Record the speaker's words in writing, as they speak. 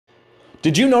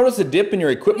Did you notice a dip in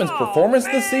your equipment's performance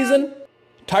this season?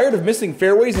 Tired of missing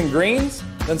fairways and greens?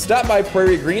 Then stop by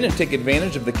Prairie Green and take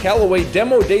advantage of the Callaway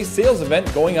Demo Day sales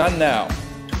event going on now.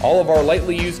 All of our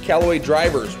lightly used Callaway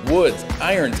drivers, woods,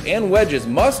 irons, and wedges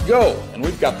must go, and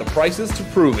we've got the prices to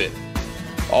prove it.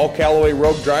 All Callaway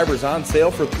Rogue drivers on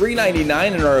sale for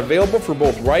 $3.99 and are available for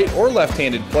both right or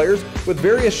left-handed players with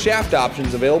various shaft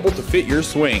options available to fit your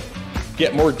swing.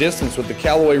 Get more distance with the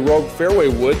Callaway Rogue fairway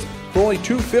woods for only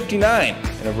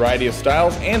 $2.59 in a variety of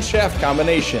styles and shaft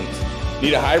combinations.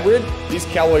 Need a hybrid? These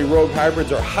Callaway Rogue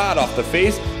hybrids are hot off the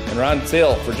face and are on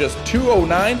sale for just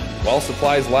 $2.09 while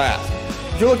supplies last.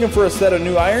 If you're looking for a set of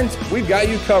new irons, we've got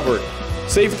you covered.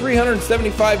 Save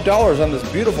 $375 on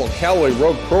this beautiful Callaway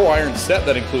Rogue Pro Iron set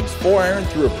that includes 4-iron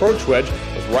through approach wedge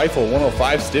with Rifle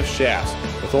 105 stiff shafts.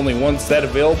 With only one set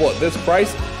available at this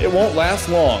price, it won't last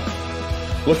long.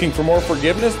 Looking for more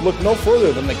forgiveness? Look no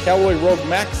further than the Callaway Rogue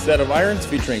Max set of irons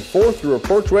featuring 4 through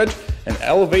approach wedge and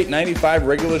Elevate 95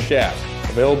 regular shafts,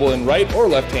 available in right or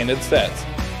left-handed sets.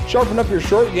 Sharpen up your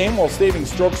short game while saving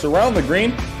strokes around the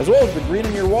green, as well as the green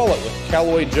in your wallet with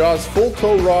Callaway Jaws Full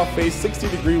Toe Raw Face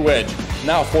 60-degree wedge,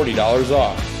 now $40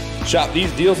 off. Shop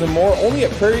these deals and more only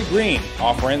at Prairie Green.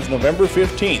 Offer ends November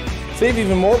 15th. Save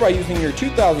even more by using your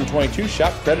 2022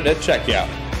 shop credit at checkout.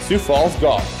 Sioux Falls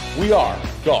Golf. We are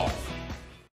golf.